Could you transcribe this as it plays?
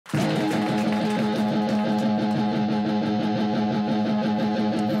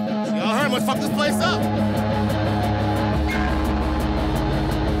gonna fuck this place up.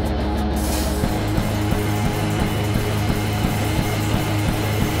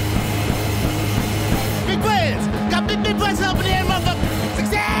 Big plans! Got big plans up in the air, motherfucker!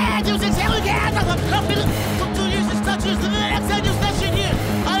 Success! You success! We can't talk about it! Took 2 years, 6 touches, and then the next 10 years, that shit here!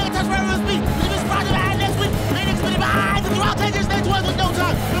 I ain't touch wherever it's me! We just project out next week! Ain't next minute behind! Through all 10 years, next one with no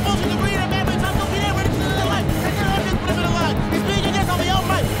time! The bullshit degree and memory time, don't be there, ready to the life! That's the only put him in the line! It's being against all my own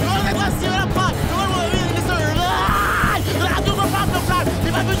right! The only thing left, see what I'm fine! The only one that really deserves but I'll do my pop sometimes!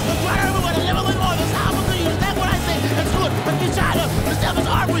 If I bitch, try to everyone, I never live more! That's how I'm gonna use that's what I say! That's good! Let's be China! The stuff is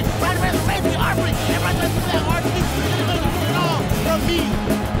armory! Right around the race, the armory! Everybody's gonna do that hard to me! Everybody's gonna do it all from me!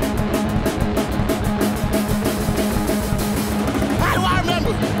 How do I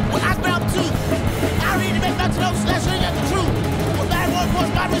remember? When I spent up tooth! I read to make that snow slash shooting at the truth! With bad word,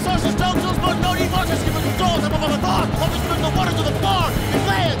 force, bad resources, don't tools, but no emotions, give it the doors, I'm above the bar! Hope we spring the water to the bar! Your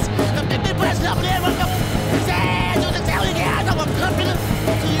plans! The big plans up in the air, motherfucker! I'm coming.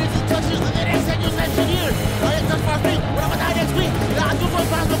 2 years, 2 touches, and then 8 seconds, that shit here. I ain't touch first week, but I'm gonna die next week. And I'll do for a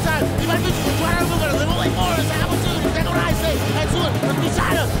possible time. You might be trying to remember, live like more. It's an opportunity. That's what I say. And soon, let's be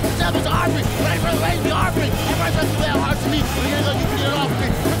China. The stuff is armory. Right for the race, be armory. Everybody's gonna do that hard to me. But you're gonna get it off me.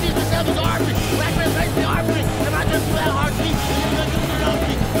 The stuff is armory. Right for the race, be armory. Everybody's gonna do that hard to me. But you're gonna get it off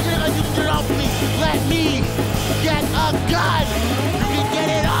me. But you're gonna get it off me. Let me get a gun. You can get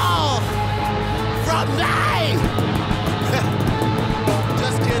it all from me.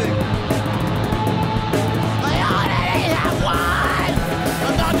 Just kidding. I already have one!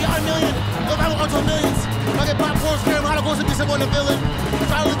 I'm not beyond million. Look, I'm on to millions. I get popcorn, scare how to go to be someone a villain.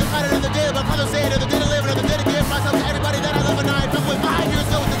 Try to live the kind of the day, but father say another day to live, another day to give myself to everybody that I love and I took with 5 years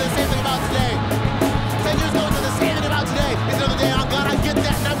ago to the same thing about today. 10 years ago to the same thing about today. It's another day, I'm glad I get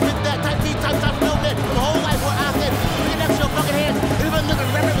that, and I'm with that. Type beat, type no man. My whole life we're out there. Bring it up to your fucking hands. Even looking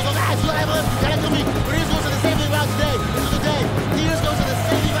at remember the last you ever lived. Gotta kill me. 3 years ago to the same thing about today. Another day. 10 years ago to the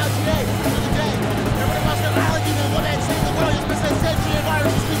same thing about today. Another day. Everybody wants to island, even one man save the world. It's been said century and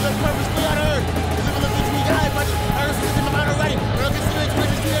virus is speaking purposely on earth. It's living the between guys, but earth is in my mind already. We're looking to it, we're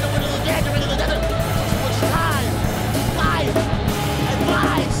just in the window of the game, we're in the desert. Too much time, life,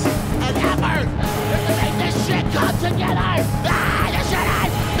 advice, and effort. Just to make this shit come together. This shit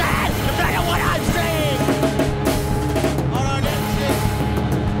is bad. I'm trying to what I'm saying. On our next shit,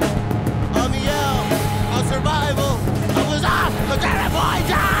 on the L, on survival, I was off the terrible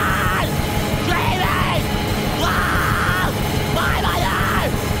time. Dreaming, wow, by my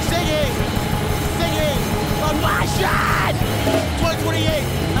life, singing, on my shot. 2028,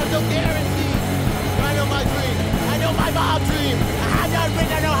 I have no guarantee, but I know my dream. I know my mob dream. I have not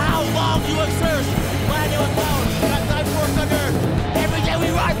written, I know how long you exert, but I know it's down. That time force under. Every day we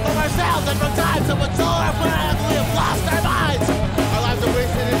run from ourselves and from time to what's all our plan. We have lost our minds. Our lives are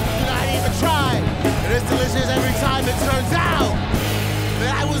wasted and we do not even try. And it's delicious every time it turns out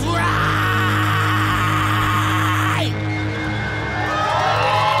that I was right.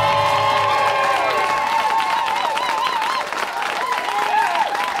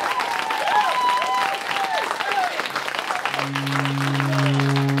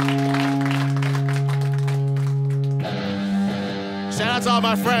 Shout out to all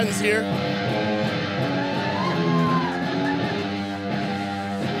my friends here.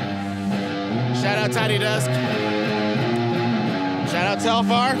 Shout out Tiny Desk. Shout out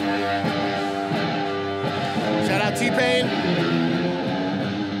Telfar. Shout out T-Pain.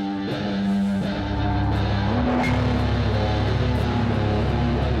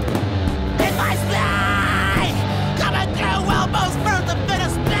 In my spine, coming through elbows first to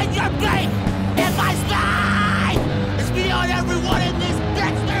finish spin your brain. In my spine, it's beyond everyone in this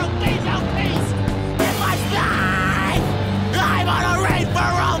bitch. There'll be no peace. In my spine, I'm on a rain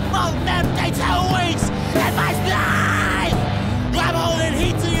for almost empty 2 weeks. In my spine, I'm holding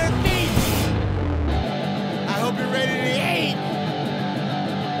heat to your feet. I hope you're ready to eat.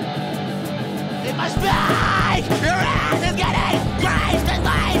 In my spine, your ass is getting grazed and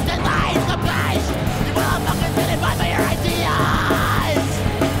laced and laced the place. You motherfuckers didn't buy your ideas.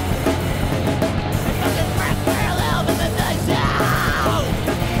 You fucking crack parallel with the things out.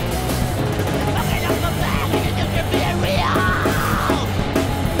 You fucking up the back and you think you're being real.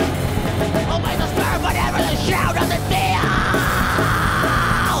 Always a stir whenever the shout doesn't feel.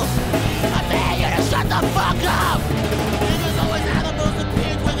 I dare you to shut the fuck up. Niggas always have the most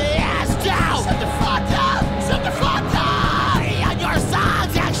opinions when they ask down. Shut the fuck up. Shut the fuck up. And your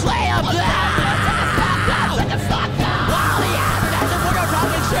songs actually about. Shut the fuck up. All the evidence of what you're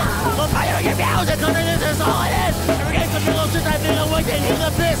talking shit. Well, fighting your music, because this is all it is. Every day's the middle since I've been awake and hear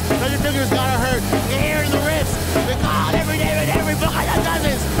the piss. Now your fingers gotta hurt. You're hearing the riffs. They call it every day and every book I got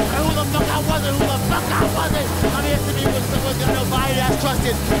dozens. And who the fuck I wasn't, who the fuck I wasn't. I'm here to be with someone that nobody has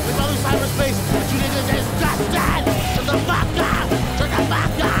trusted. With all these cyberspace, but you niggas is disgusted. Shut the fuck up! Shut the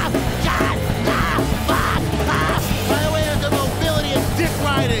fuck up! Shut the fuck up! By the way, there's the mobility and dick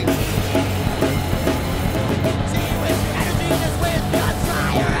riding. See, with energy this way is not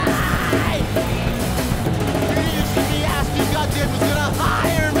fire. You should be asking goddamn who's gonna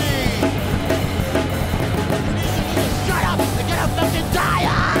hire me. You need to shut up and get a fucking tire.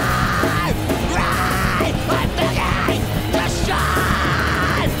 Right! I'm begging to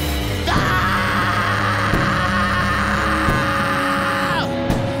shut the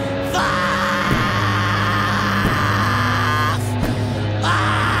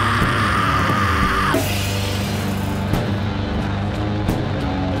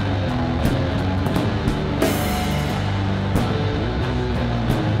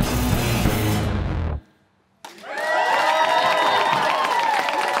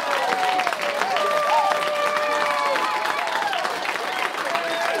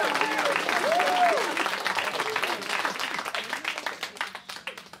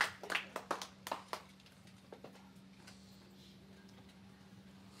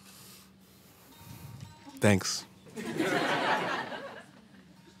Thanks.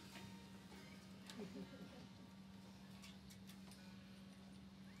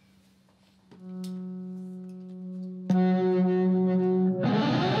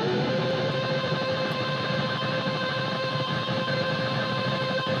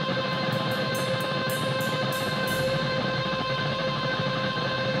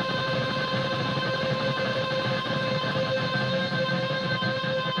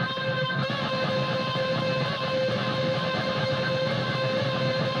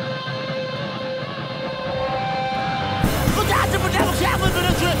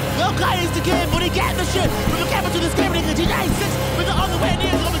 Is the kid, but he got the shit. From the cabin to the scam, nigga, G96. With the other way,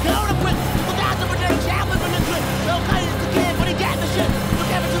 niggas gonna be going to quit. People got the banana chaplain for the trip. Okay, is the kid, but he got the shit. From the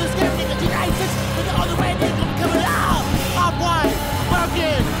cabin to the scam, nigga, G96. With the other way, niggas gonna be coming out. Off-white,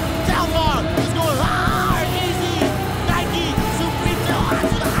 working, down long. It's going hard, easy. Nike, Supreme, still hot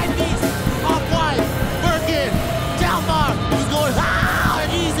to the high beast. Off-white, working, down long. It's going hard,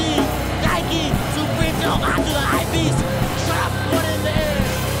 easy. Nike, Supreme, still hot to the high beast. Shut up, put it in the air.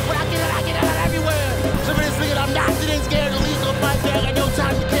 I get out everywhere. Somebody's thinking I'm not sitting scared. At least on my bag, I no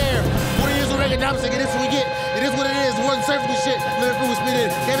time to care. 40 years of reggae, now I'm singing this what we get. It is what it is. Wasn't surfing this shit. Living food spinning.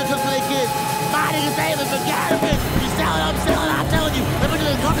 Can't cook for their kids. My niggas say this for garbage. You selling, I'm selling, I'm telling you. Everything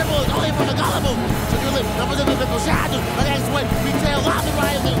is comfortable. It's only for the gullible. So you live, numbers of the people shadow. My next sweat, retail, lots of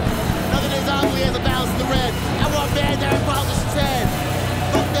rising. Nothing is ugly as a balance in the red. I want bad there and politicians said.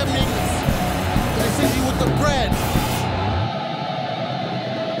 Fuck them niggas. They send you with the bread.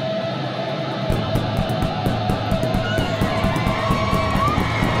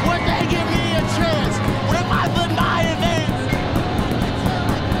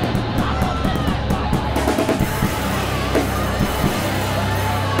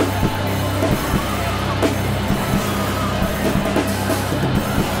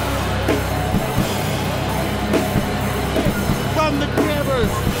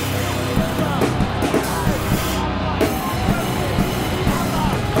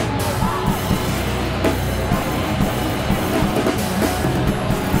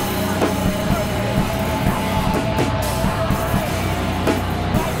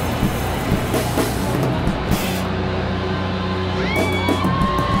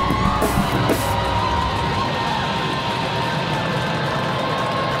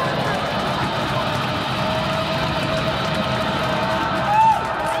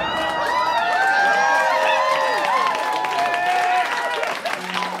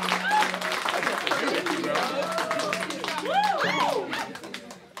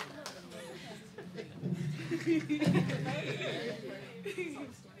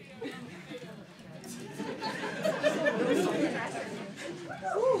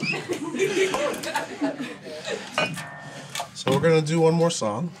 So we're gonna do one more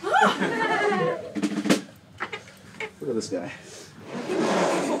song. Look at this guy.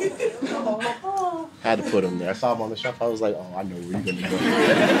 Had to put him there. I saw him on the shelf. I was like, oh, I know where you're gonna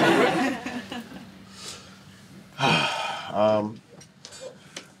go.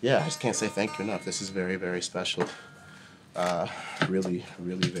 Yeah, I just can't say thank you enough. This is very, very special. Really,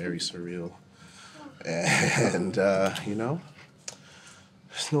 really very surreal. And, you know,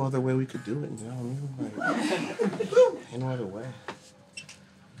 there's no other way we could do it, you know what I mean? Like, ain't no other way. You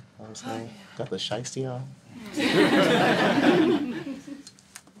know what I'm saying? Got the shiesty on.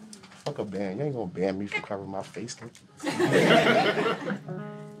 Fuck a band. You ain't gonna ban me for covering my face.